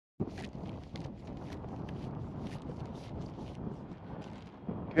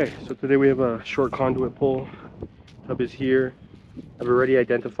Okay, so today we have a short conduit pull. Tub is here. I've already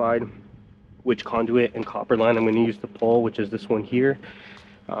identified which conduit and copper line I'm going to use to pull, which is this one here.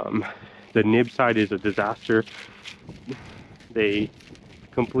 The nib side is a disaster. They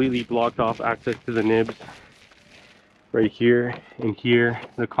completely blocked off access to the nibs right here and here.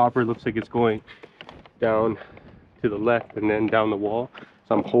 The copper looks like it's going down to the left and then down the wall.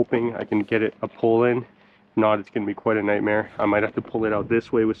 So I'm hoping I can get it a pull in. If not, it's going to be quite a nightmare. I might have to pull it out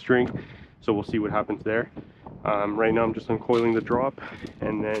this way with string. So we'll see what happens there. Right now I'm just uncoiling the drop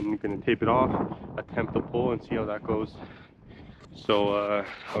and then going to tape it off, attempt to pull and see how that goes. So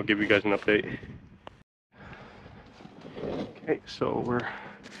I'll give you guys an update. Okay, so we're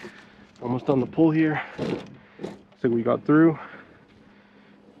almost on the pull here. Looks like we got through.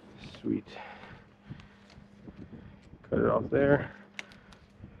 Sweet. Cut it off there.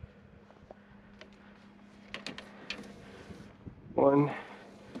 One,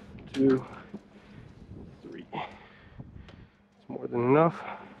 two, three. It's more than enough.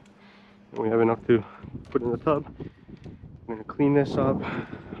 And we have enough to put in the tub. I'm gonna clean this up.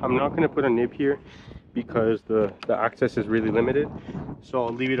 I'm not gonna put a nib here because the access is really limited. So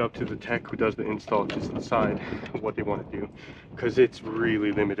I'll leave it up to the tech who does the install to decide what they want to do, because it's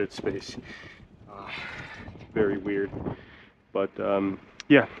really limited space. Very weird. But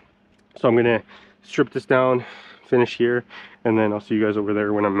yeah, so I'm gonna strip this down, finish here, and then I'll see you guys over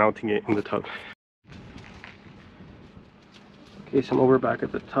there when I'm mounting it in the tub. Okay, so I'm over back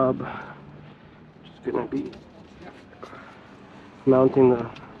at the tub. Just gonna be mounting the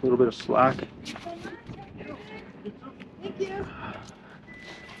little bit of slack. Thank you.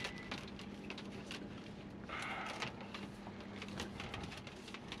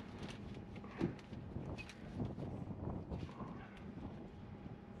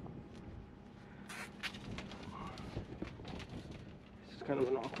 This is kind of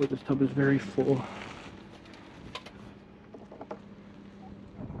an awkward. This tub is very full.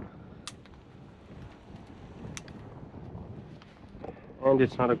 And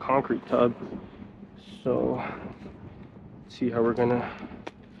it's not a concrete tub, so let's see how we're gonna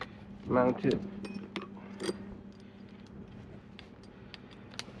mount it.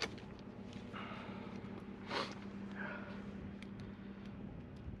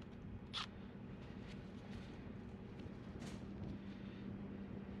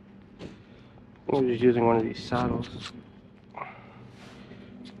 I'm just using one of these saddles.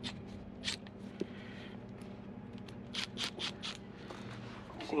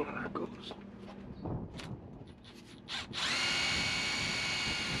 See how that goes.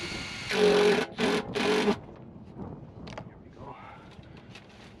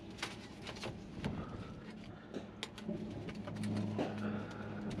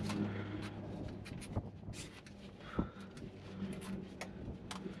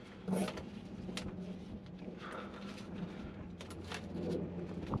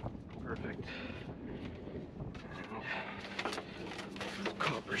 Perfect. And the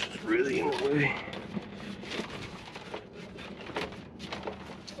copper's just really in the way.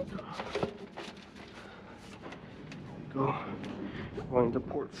 Go. Going to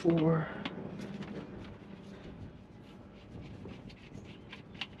port 4.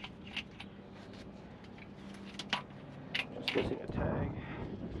 Just missing a tag.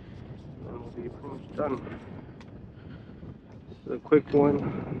 And then we'll be pretty much done. This is a quick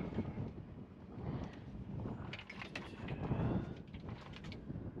one.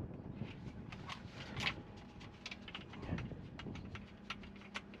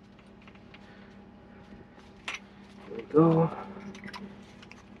 There we go.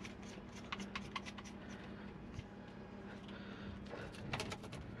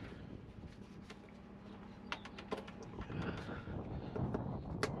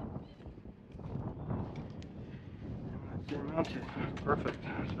 Mounted. Perfect. So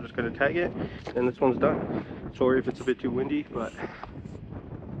I'm just going to tag it, and this one's done. Sorry if it's a bit too windy, but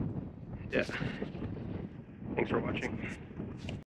yeah. Thanks for watching.